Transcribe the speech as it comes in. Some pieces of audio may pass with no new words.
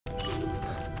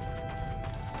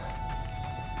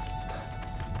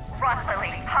Run,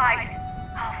 Lily. Hide.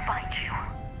 I'll find you.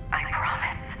 I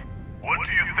promise. What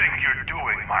do you think you're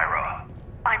doing, Myra?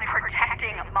 I'm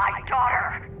protecting my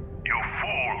daughter. You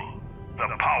fool!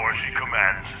 The power she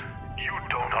commands, you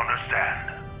don't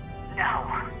understand.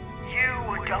 No.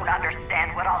 You don't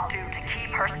understand what I'll do to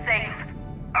keep her safe.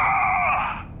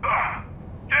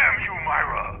 Damn you,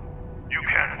 Myra! You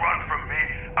can't run from me.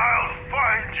 I'll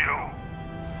find you!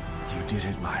 You did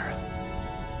it, Myra.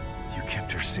 You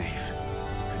kept her safe.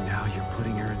 But now you're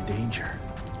putting her in danger.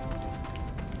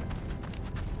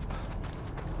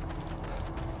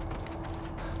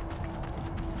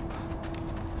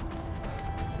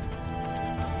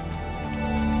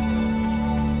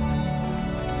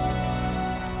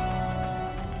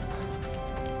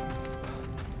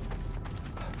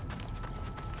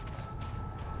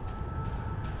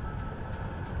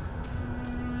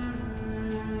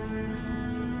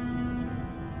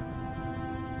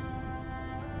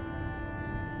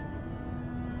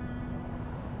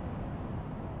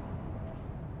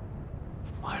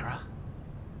 Myra?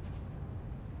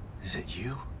 Is it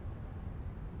you?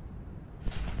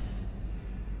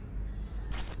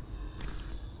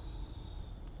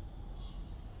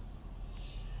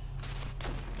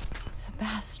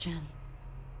 Sebastian.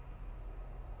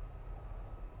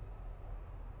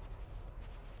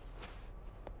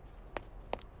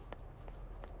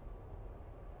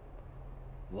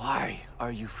 Why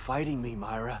are you fighting me,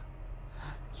 Myra?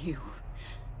 You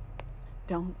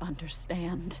don't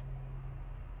understand.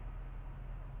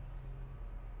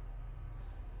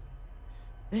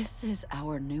 This is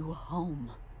our new home.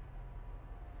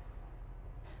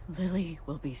 Lily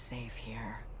will be safe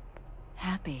here.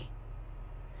 Happy.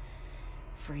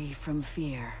 Free from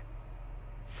fear.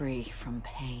 Free from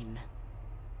pain.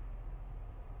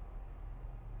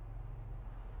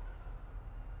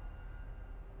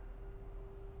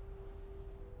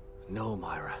 No,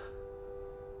 Myra.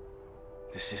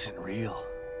 This isn't real.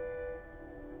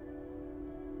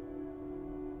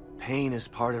 Pain is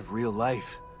part of real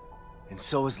life. And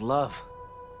so is love.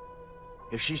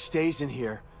 If she stays in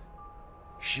here,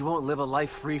 she won't live a life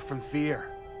free from fear.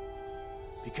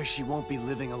 Because she won't be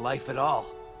living a life at all.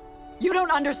 You don't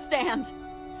understand!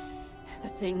 The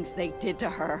things they did to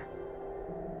her.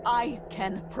 I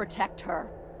can protect her.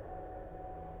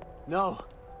 No.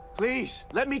 Please,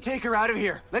 let me take her out of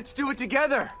here. Let's do it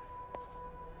together.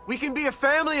 We can be a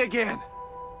family again.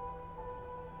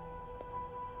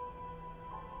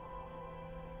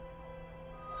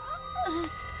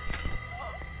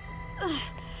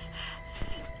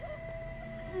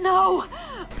 No!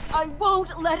 I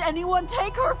won't let anyone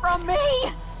take her from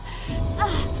me!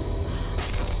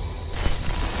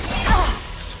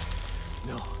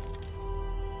 No.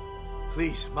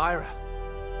 Please, Myra.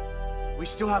 We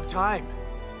still have time.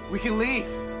 We can leave.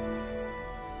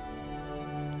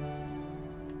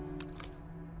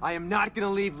 I am not gonna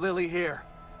leave Lily here.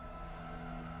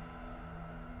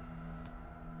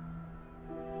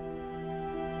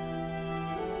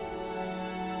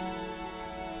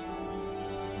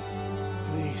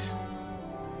 Please.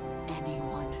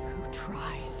 Anyone who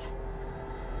tries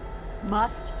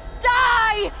must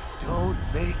die! Don't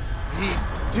make me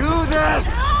do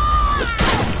this!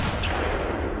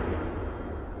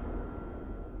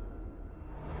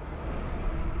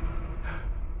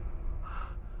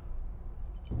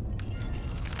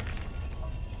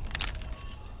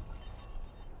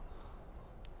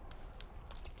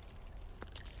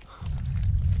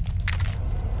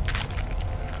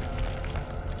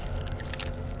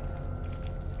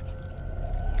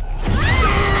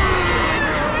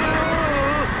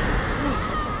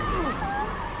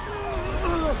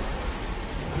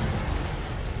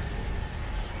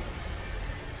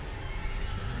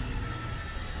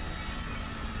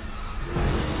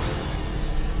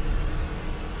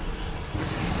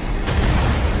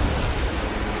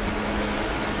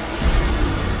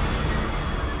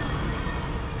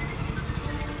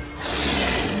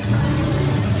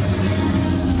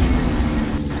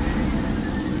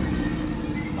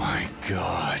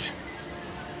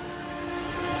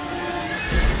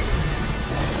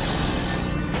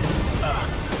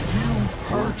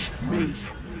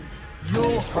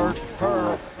 You'll hurt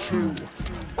her, too.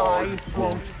 I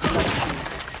won't let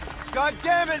you. God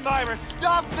damn it, Myra!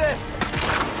 Stop this!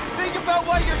 Think about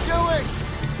what you're doing!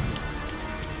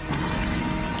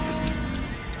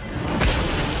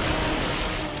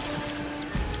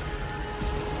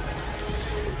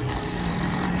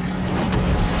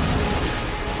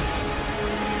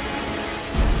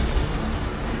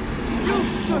 You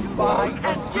stood by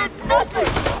and did nothing!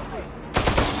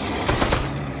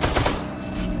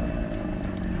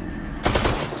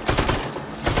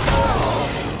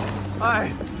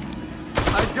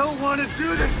 I don't want to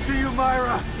do this to you,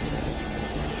 Myra!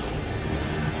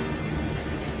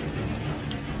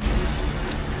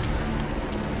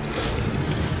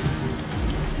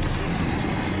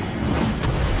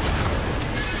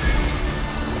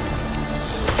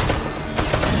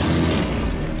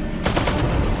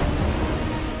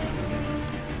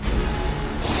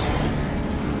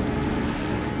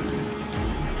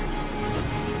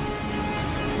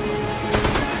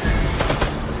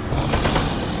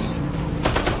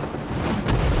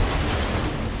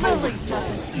 Lily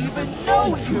doesn't even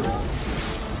know you!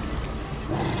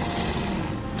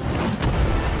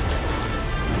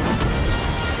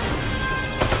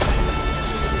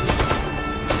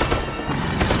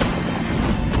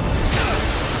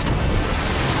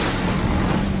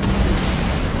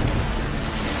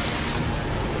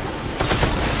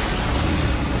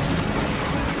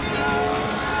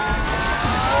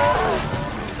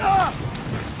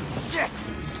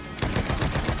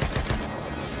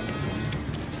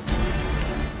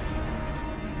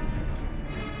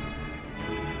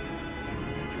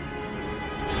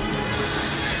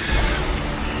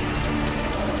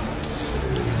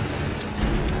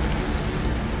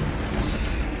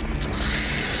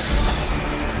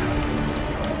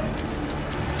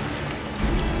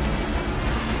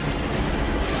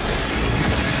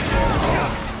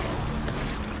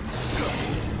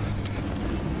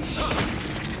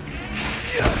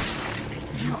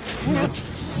 Can't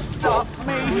stop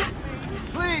me!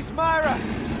 Please, Myra!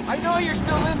 I know you're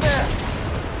still in there!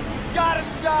 You gotta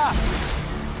stop!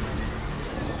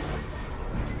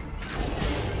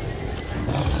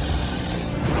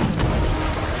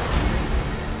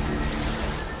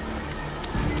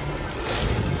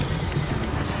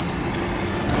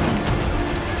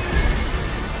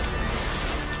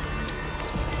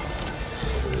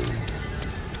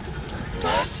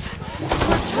 Must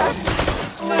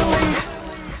protect Lily!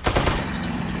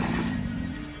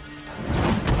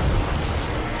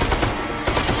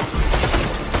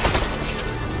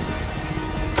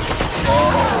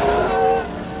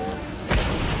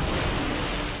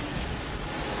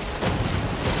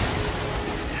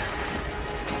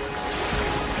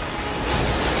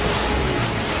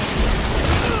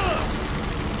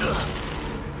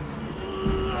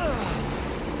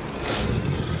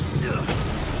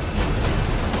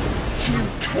 You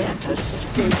can't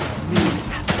escape me!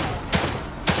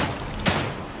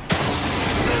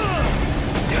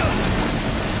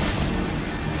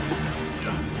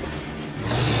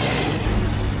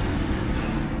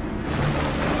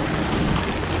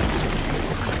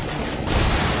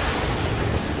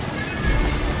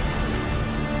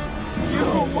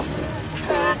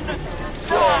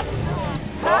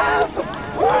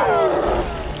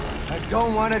 I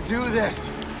don't want to do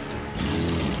this!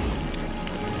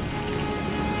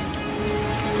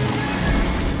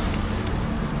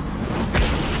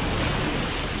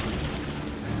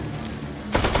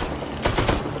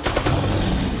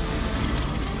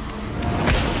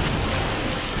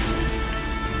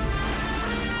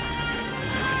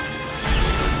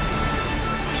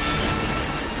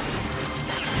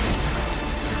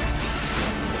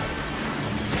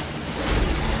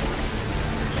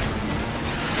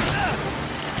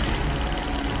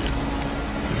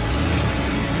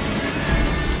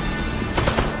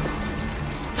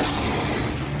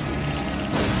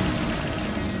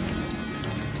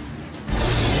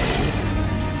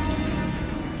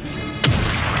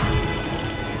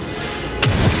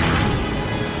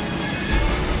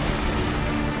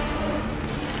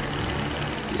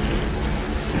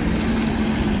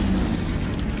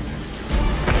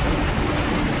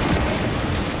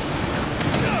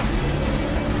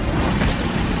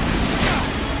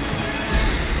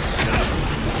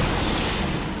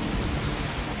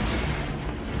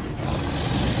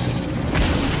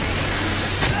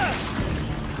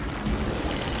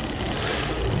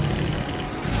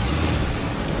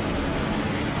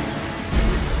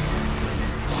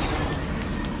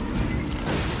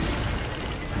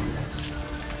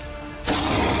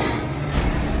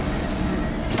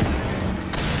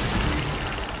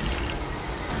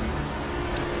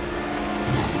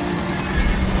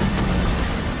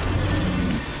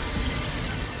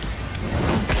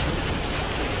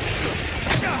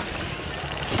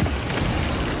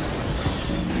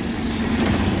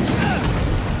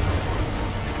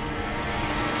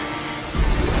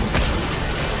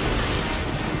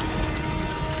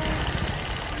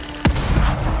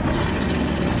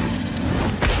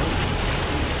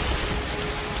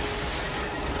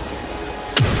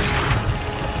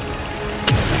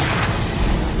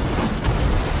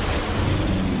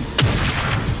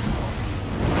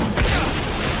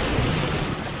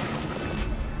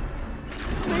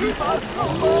 us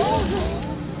alone!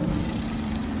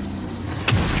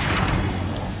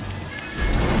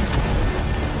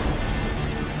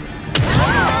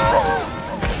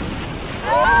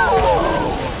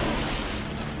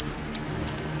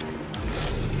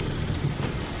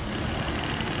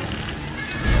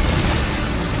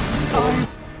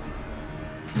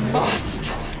 Must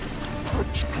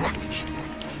protect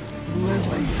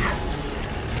Lily.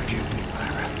 Forgive me,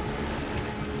 Myra.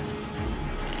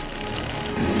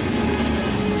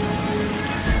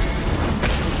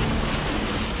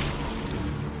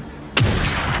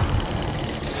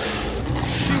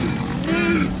 She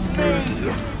needs me!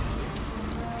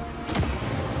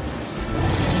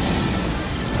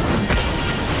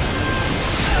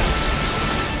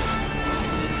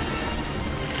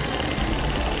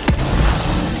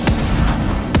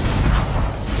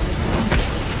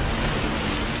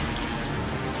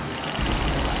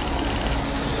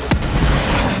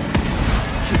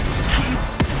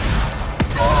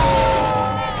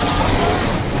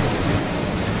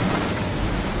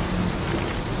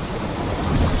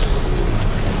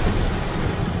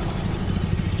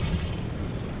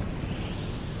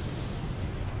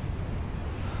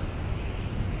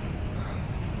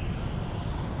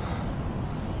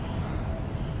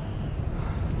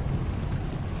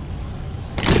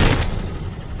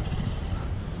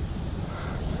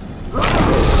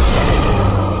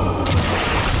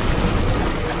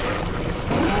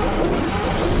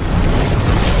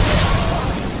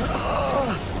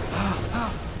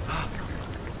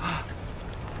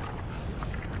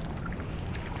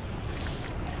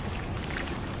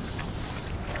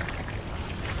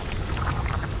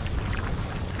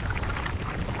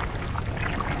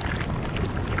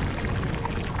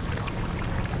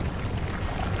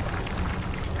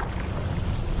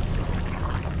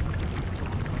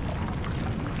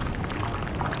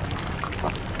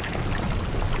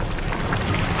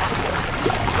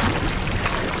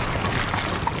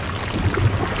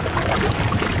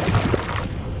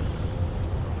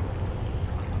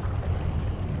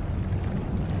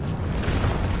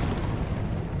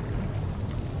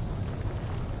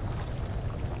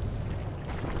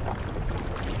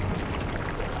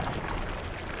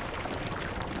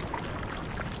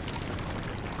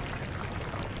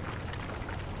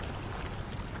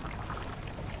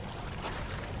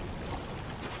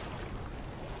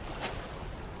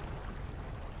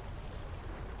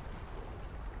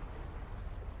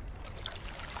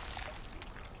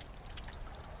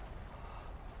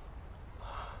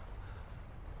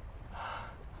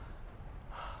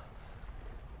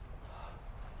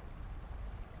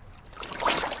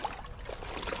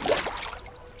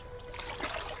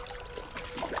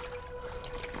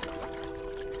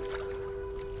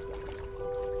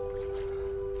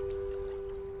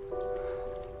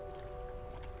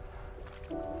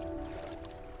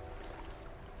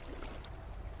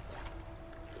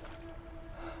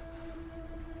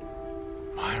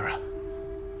 Myra.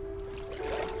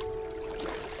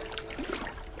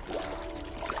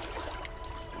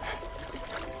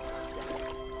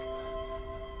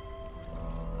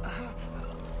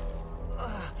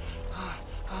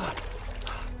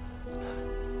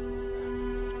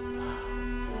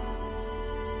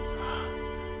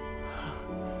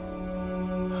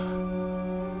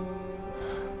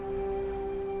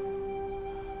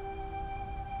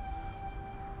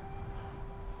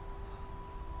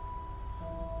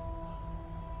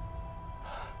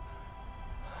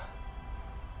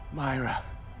 Myra.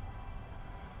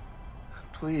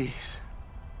 Please.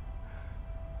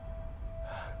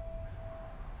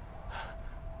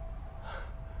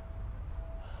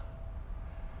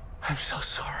 I'm so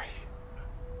sorry.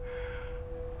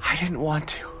 I didn't want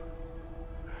to.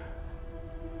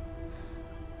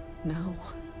 No.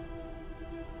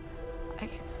 I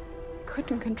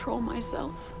couldn't control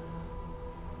myself.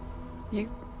 You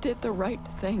did the right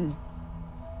thing.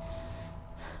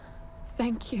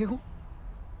 Thank you.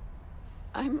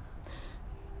 I'm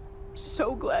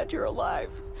so glad you're alive.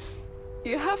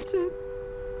 You have to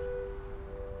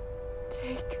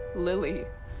take Lily.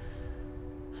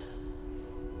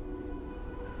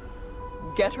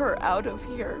 Get her out of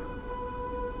here.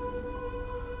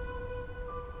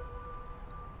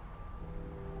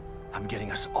 I'm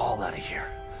getting us all out of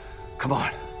here. Come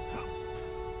on.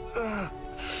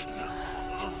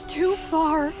 It's too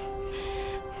far.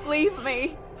 Leave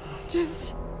me.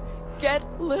 Just get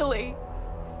Lily.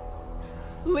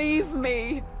 Leave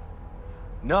me.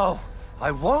 No, I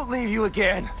won't leave you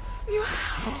again. You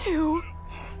have to.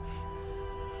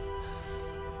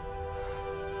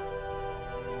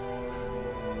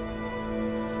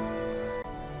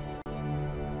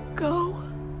 Go.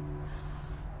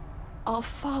 I'll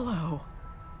follow.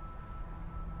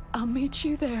 I'll meet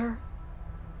you there.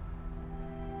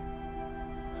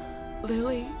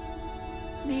 Lily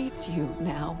needs you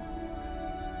now.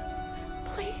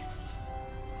 Please,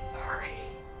 hurry.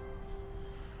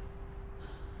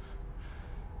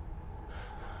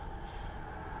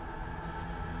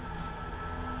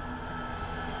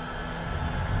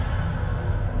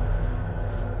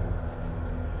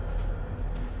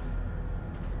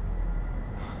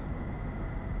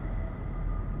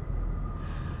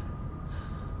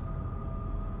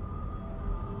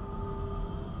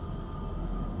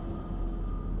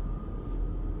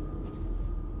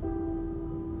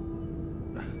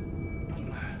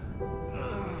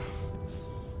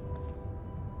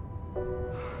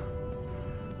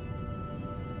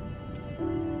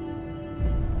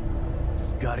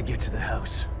 Gotta get to the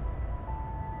house.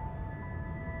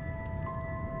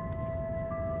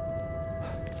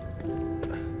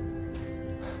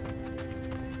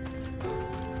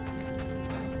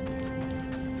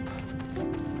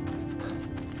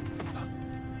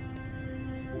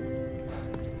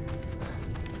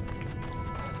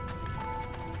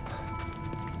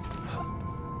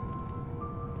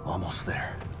 Almost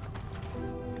there.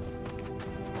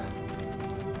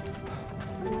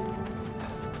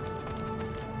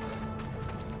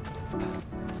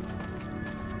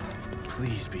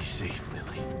 Please be safe,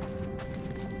 Lily.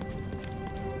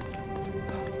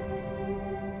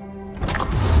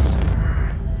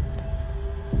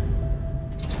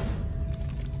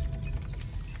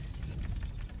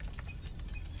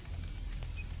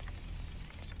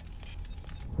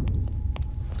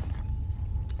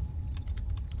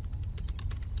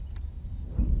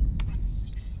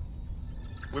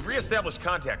 We've re-established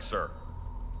contact, sir.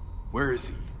 Where is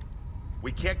he?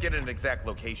 We can't get an exact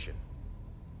location.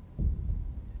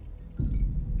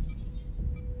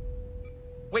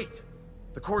 Wait!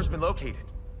 The core's been located.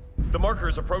 The marker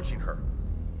is approaching her.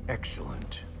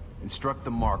 Excellent. Instruct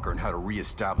the marker on how to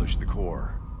re-establish the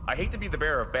core. I hate to be the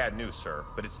bearer of bad news, sir,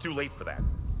 but it's too late for that.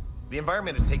 The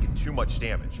environment has taken too much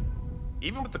damage.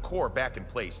 Even with the core back in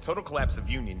place, total collapse of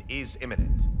Union is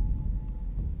imminent.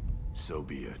 So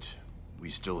be it. We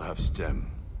still have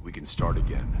STEM. We can start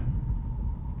again.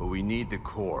 But we need the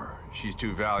core. She's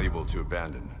too valuable to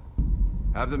abandon.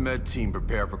 Have the med team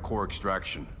prepare for core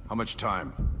extraction. How much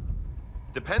time?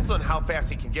 Depends on how fast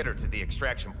he can get her to the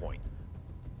extraction point.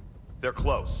 They're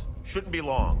close. Shouldn't be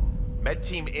long. Med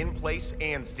team in place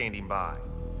and standing by.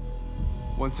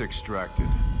 Once extracted,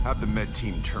 have the med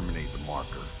team terminate the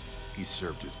marker. He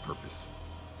served his purpose.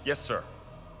 Yes, sir.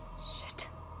 Shit.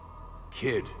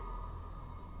 Kid,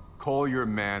 call your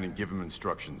man and give him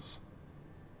instructions.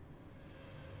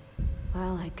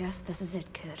 Well, I guess this is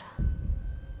it, kid.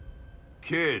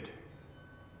 Kid!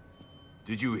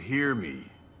 Did you hear me?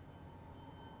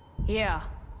 Yeah,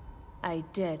 I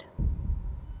did.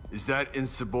 Is that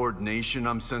insubordination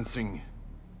I'm sensing?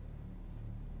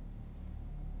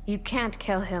 You can't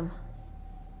kill him.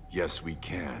 Yes, we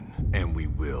can, and we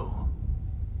will.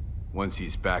 Once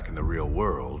he's back in the real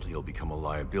world, he'll become a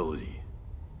liability.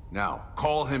 Now,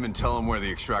 call him and tell him where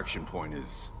the extraction point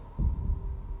is.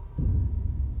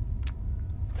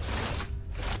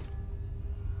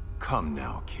 Come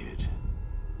now, kid.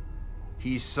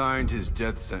 He signed his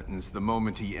death sentence the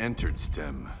moment he entered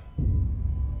STEM.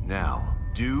 Now,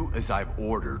 do as I've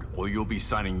ordered, or you'll be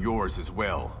signing yours as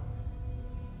well.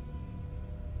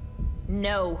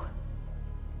 No.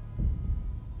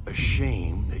 A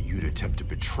shame that you'd attempt to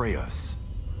betray us.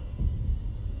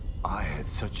 I had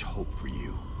such hope for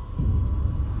you.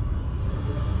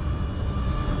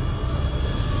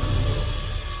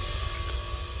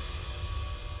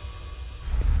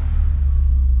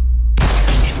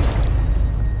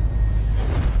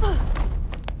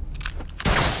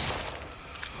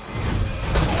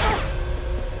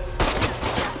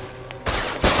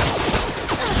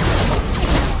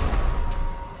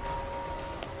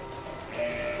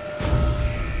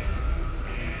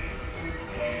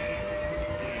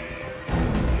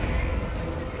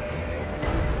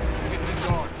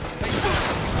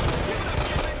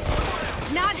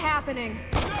 Happening.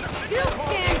 You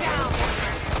stand down!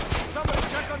 Somebody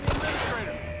check on the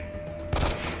administrator!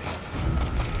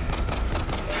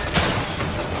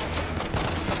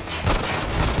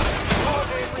 Call in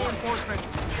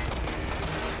reinforcements!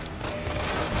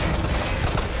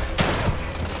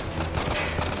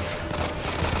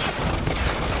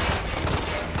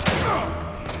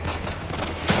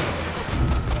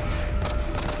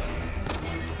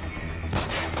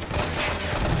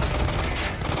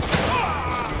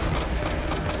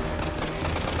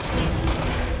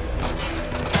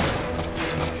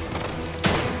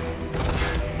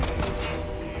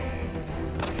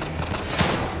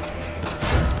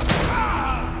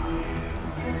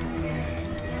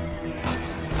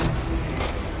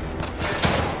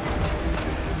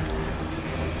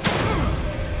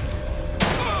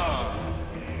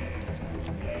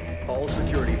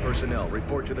 personnel,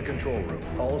 report to the control room.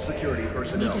 All security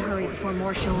personnel. Need to hurry before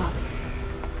more show up.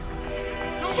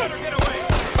 Shit! Get away!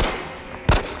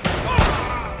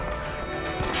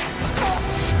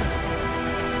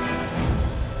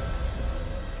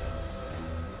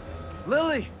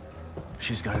 Lily!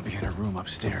 She's gotta be in her room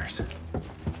upstairs.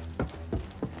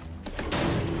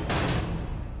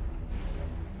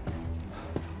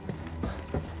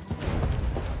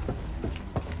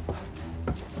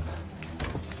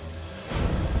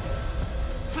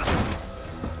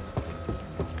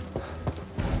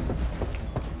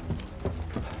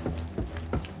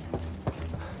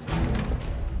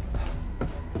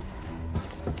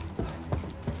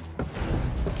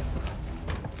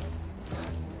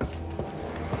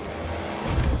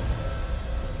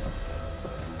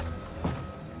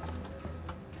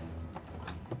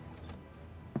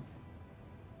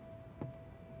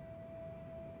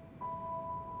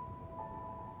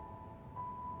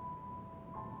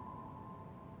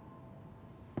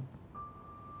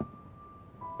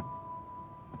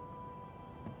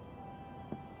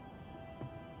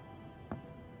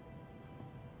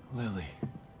 Lily.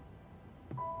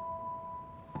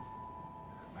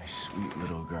 My sweet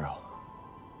little girl.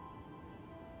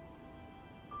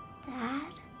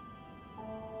 Dad?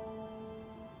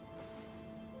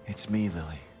 It's me,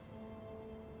 Lily.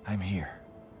 I'm here.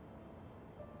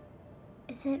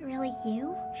 Is it really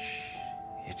you? Shh.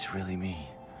 It's really me.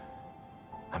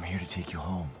 I'm here to take you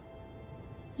home.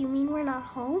 You mean we're not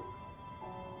home?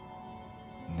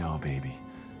 No, baby.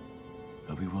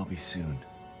 But we will be soon.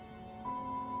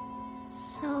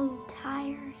 So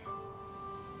tired.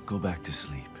 Go back to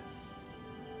sleep.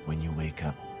 When you wake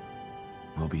up,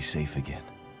 we'll be safe again.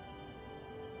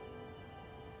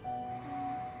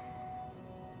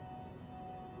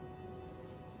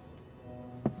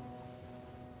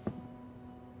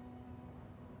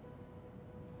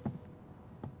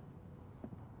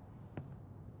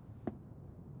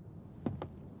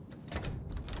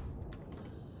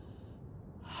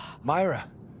 Myra!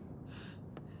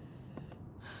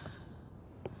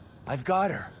 I've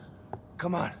got her.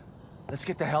 Come on, let's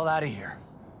get the hell out of here.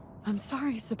 I'm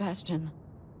sorry, Sebastian.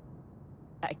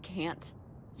 I can't.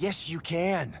 Yes, you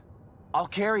can. I'll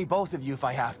carry both of you if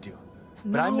I have to.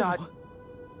 But I'm not...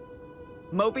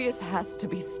 Mobius has to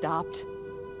be stopped.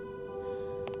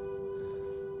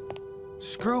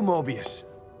 Screw Mobius.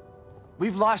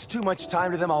 We've lost too much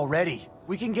time to them already.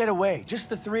 We can get away, just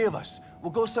the three of us.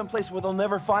 We'll go someplace where they'll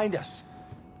never find us.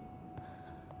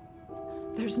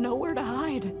 There's nowhere to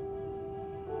hide.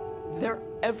 They're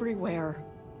everywhere.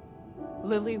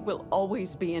 Lily will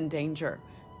always be in danger,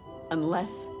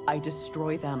 unless I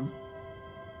destroy them.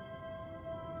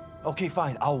 Okay,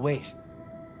 fine, I'll wait.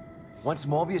 Once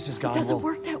Mobius is gone, It doesn't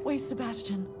work that way,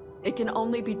 Sebastian. It can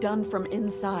only be done from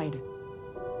inside.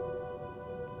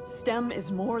 STEM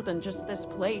is more than just this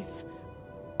place.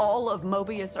 All of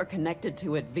Mobius are connected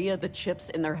to it via the chips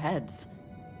in their heads.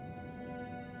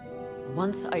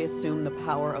 Once I assume the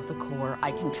power of the core,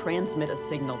 I can transmit a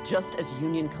signal just as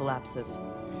Union collapses.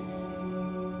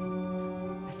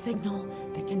 A signal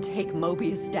that can take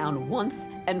Mobius down once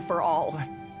and for all. But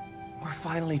we're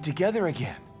finally together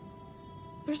again.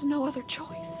 There's no other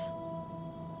choice.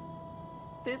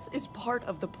 This is part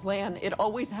of the plan. It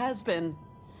always has been.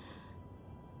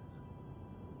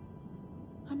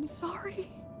 I'm sorry.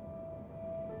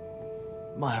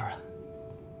 Myra.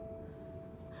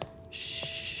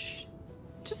 Shh.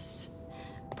 Just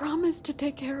promise to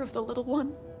take care of the little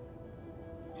one.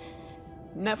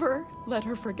 Never let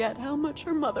her forget how much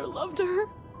her mother loved her.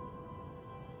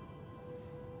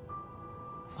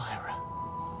 Myra.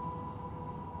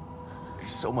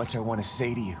 There's so much I want to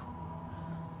say to you.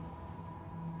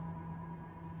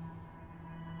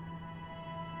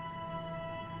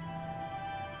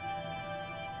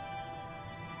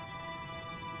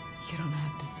 You don't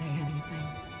have to say anything.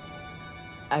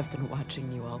 I've been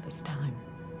watching you all this time.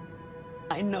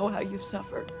 I know how you've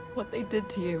suffered, what they did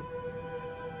to you,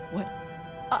 what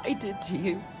I did to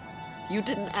you. You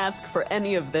didn't ask for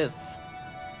any of this.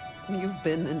 You've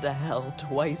been into hell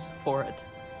twice for it.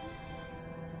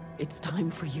 It's time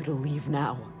for you to leave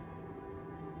now.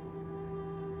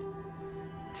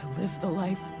 To live the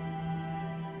life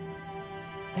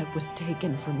that was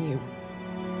taken from you.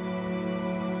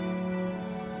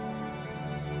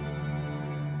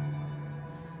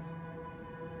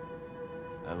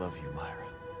 I love you, Myra.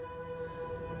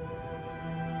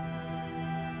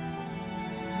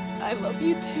 I love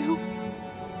you too.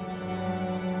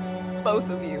 Both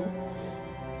of you.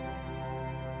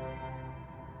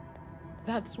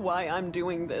 That's why I'm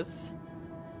doing this.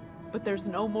 But there's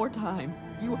no more time.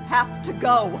 You have to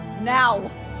go,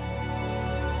 now!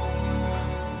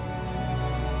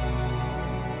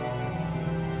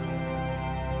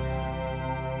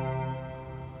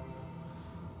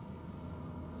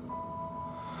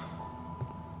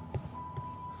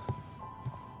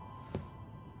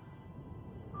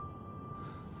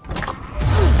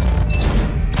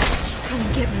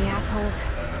 assholes.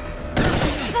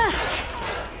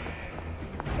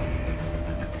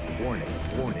 Warning,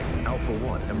 warning, Alpha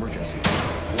 1, emergency.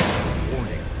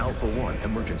 Warning, Alpha 1,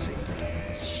 emergency.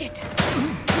 Shit!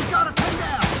 We gotta pin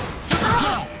down! Shoot the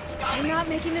ground! I'm not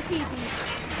making this easy.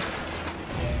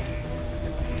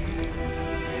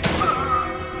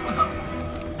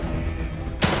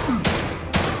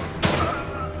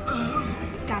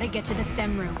 Gotta get to the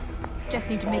STEM room. Just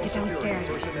need to make it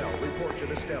downstairs. Personnel, report to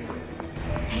the STEM room.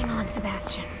 Hang on,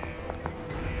 Sebastian.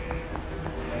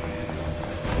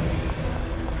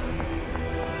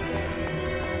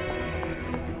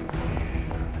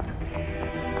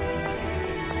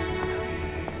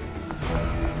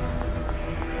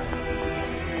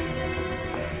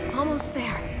 Almost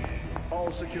there.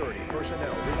 All security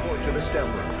personnel, report to the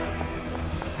STEM room.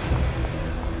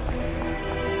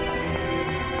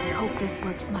 I hope this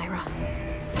works, Myra.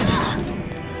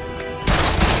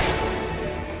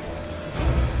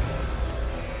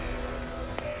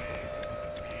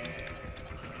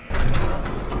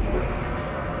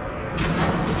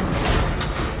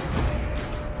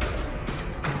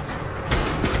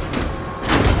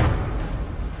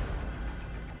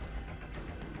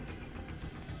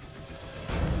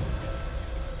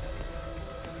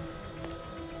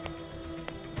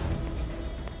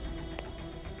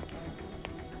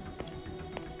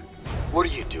 What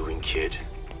are you doing, kid?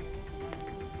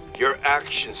 Your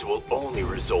actions will only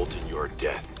result in your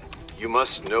death. You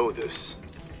must know this.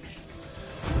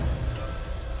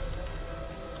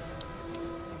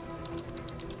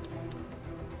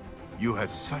 You had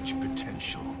such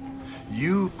potential.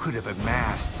 You could have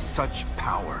amassed such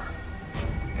power.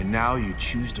 And now you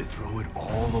choose to throw it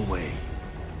all away.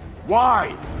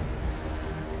 Why?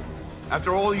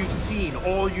 After all you've seen,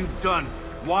 all you've done,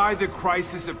 why the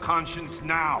crisis of conscience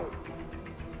now?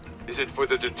 Is it for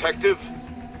the detective?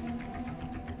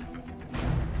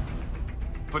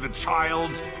 For the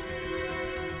child?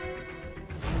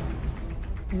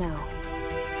 No.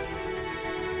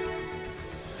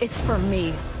 It's for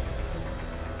me.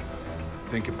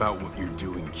 Think about what you're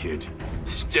doing, kid.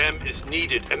 STEM is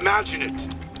needed. Imagine it!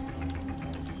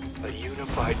 A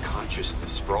unified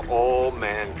consciousness for all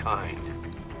mankind.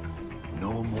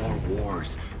 No more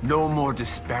wars. No more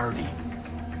disparity.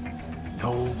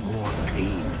 No more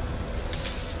pain.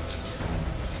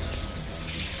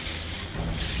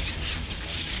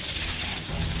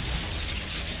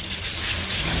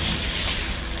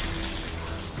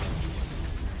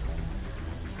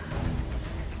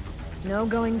 No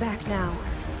going back now.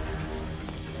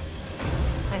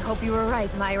 I hope you were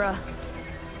right, Myra.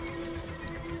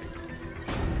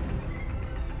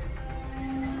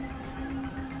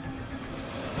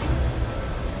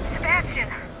 Sebastian,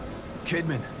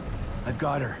 Kidman, I've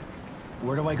got her.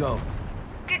 Where do I go?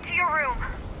 get to your room.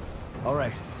 All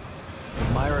right.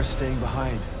 But Myra's staying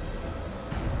behind.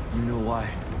 You know why.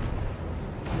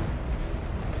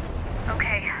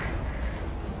 Okay.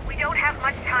 We don't have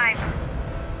much time.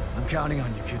 I'm counting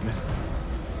on you, Kidman.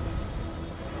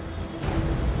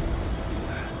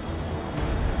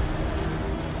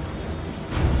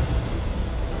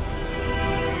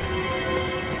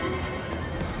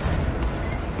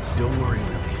 Don't worry,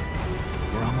 Lily.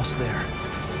 We're almost there.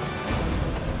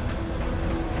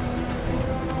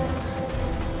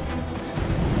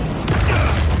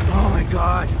 Oh my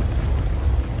God!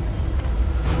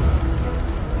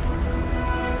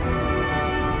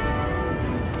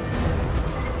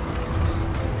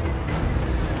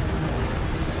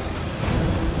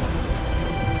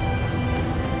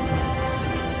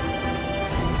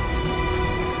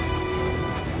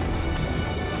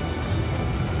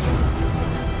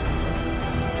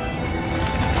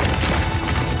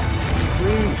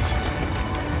 Please.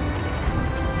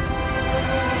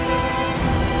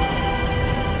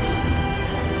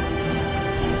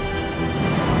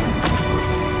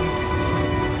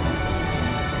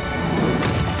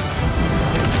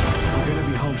 We're gonna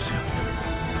be home soon.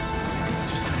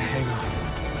 Just gotta hang on.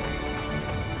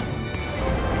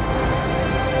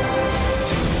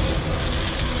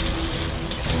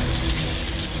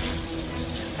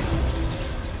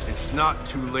 It's not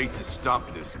too late to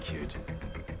stop this, kid.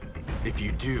 If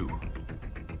you do,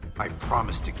 I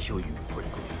promise to kill you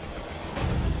quickly.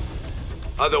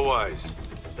 Otherwise,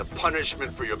 the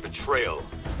punishment for your betrayal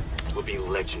will be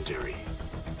legendary.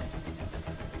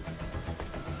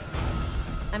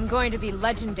 I'm going to be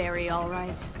legendary, all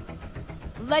right.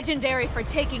 Legendary for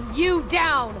taking you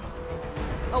down!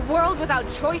 A world without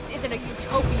choice isn't a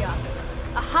utopia.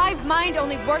 A hive mind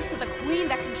only works with a queen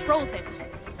that controls it.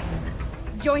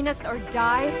 Join us or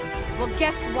die? Well,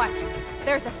 guess what?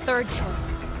 There's a third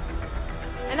choice.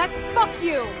 And that's fuck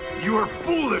you! You are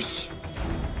foolish!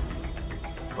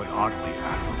 but oddly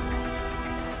admirable.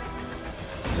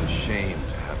 It's a shame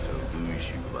to have to lose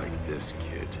you like this,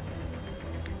 kid.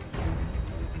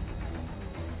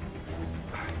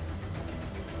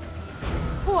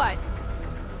 What?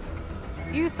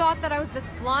 You thought that I was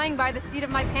just flying by the seat of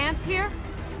my pants here?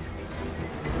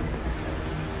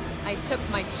 I took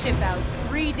my ship out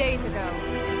 3 days ago.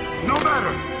 No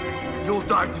matter! You'll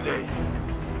die today.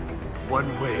 One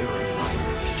way or another.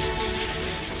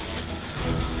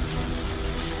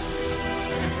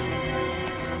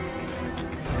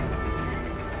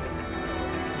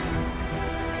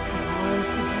 Oh,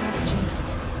 Sebastian.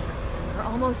 We're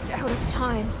almost out of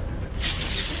time.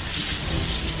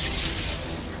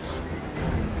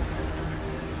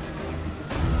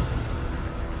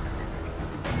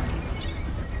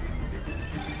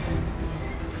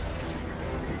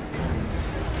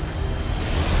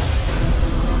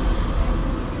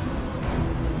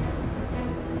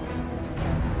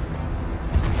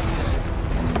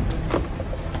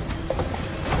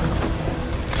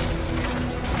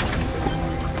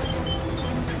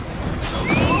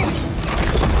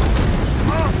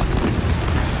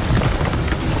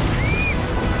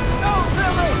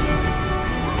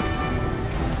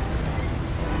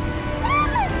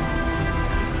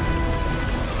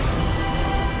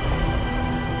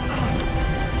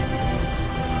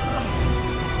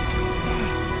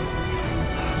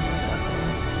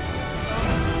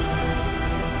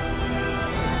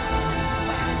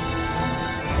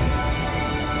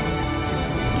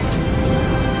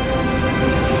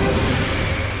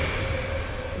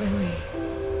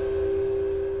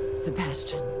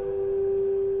 Sebastian,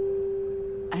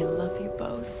 I love you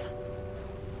both.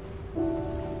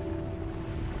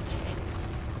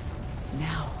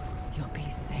 Now you'll be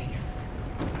safe.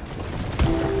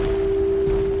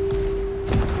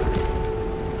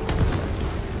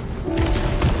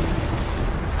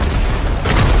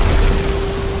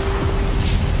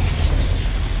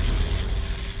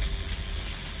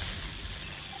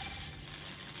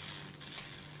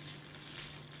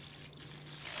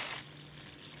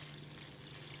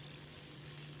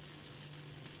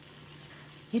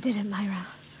 You did it, Myra.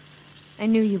 I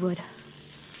knew you would.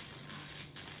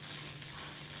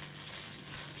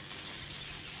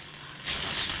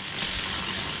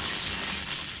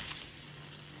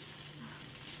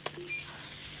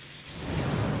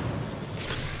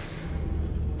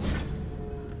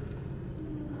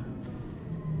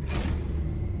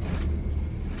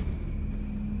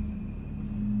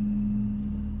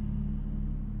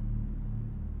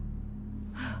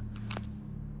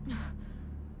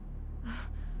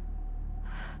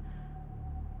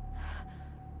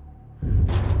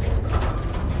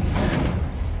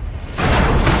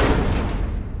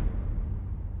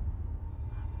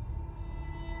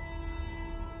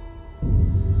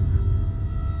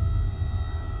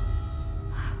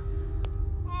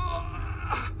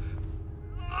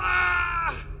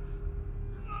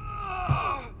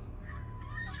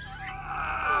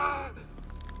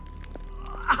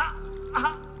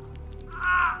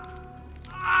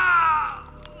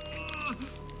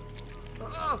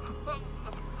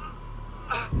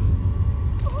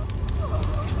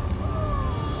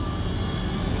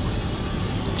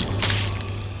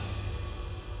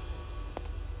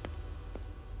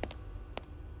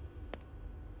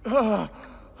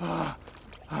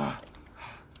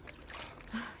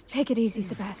 Take it easy,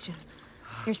 Sebastian.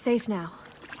 You're safe now.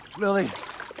 Lily!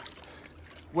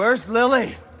 Where's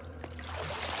Lily?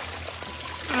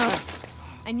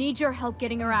 I need your help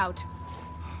getting her out.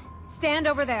 Stand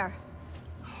over there.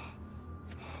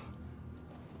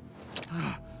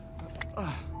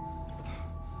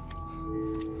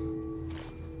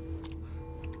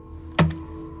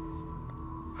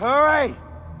 Hurry!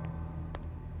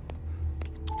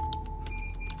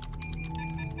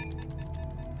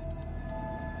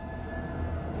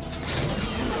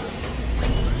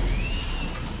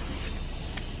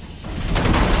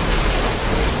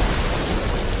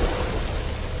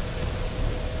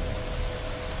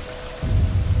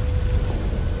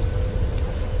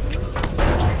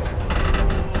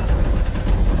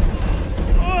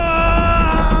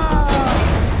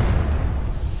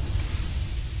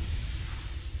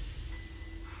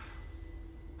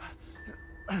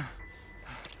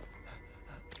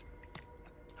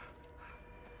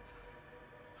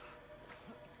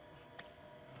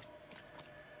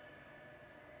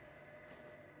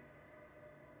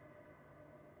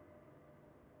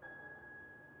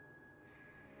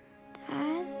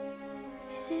 Dad,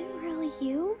 is it really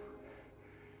you?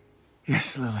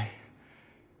 Yes, Lily.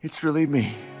 It's really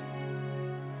me.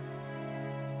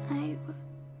 I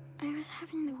was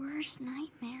having the worst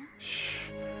nightmare.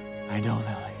 Shh. I know,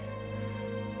 Lily.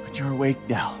 But you're awake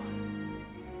now.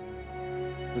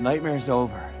 The nightmare's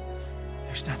over.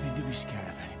 There's nothing to be scared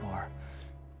of anymore.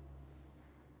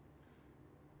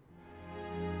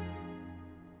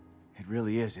 It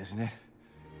really is, isn't it?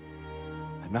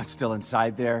 I'm not still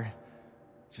inside there,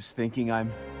 just thinking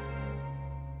I'm...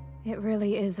 It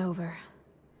really is over.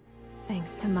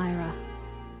 Thanks to Myra.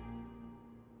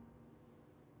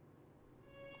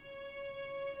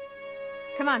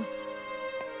 Come on.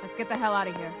 Let's get the hell out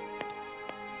of here.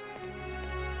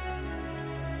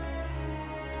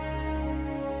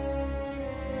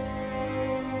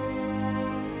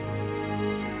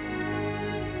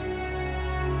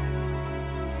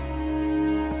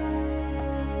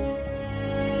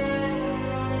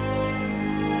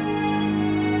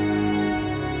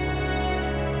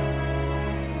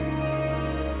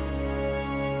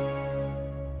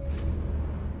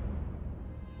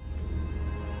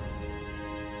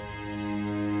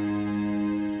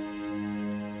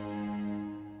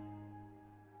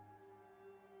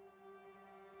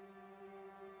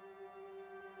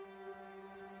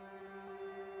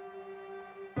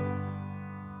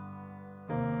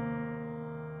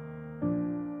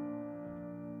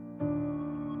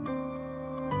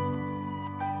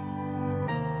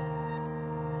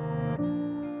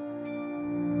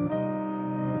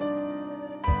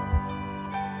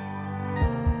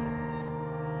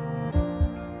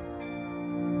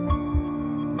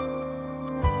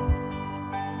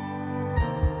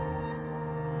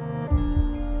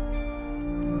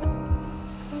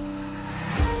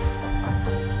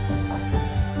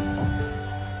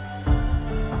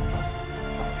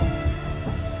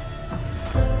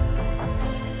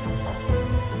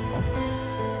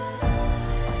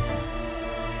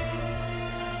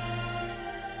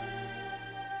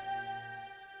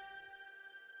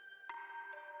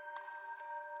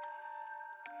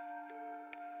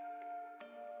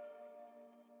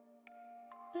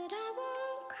 But I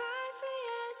won't cry for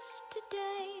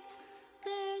yesterday.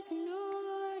 There's an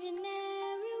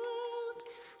ordinary world.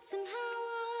 Somehow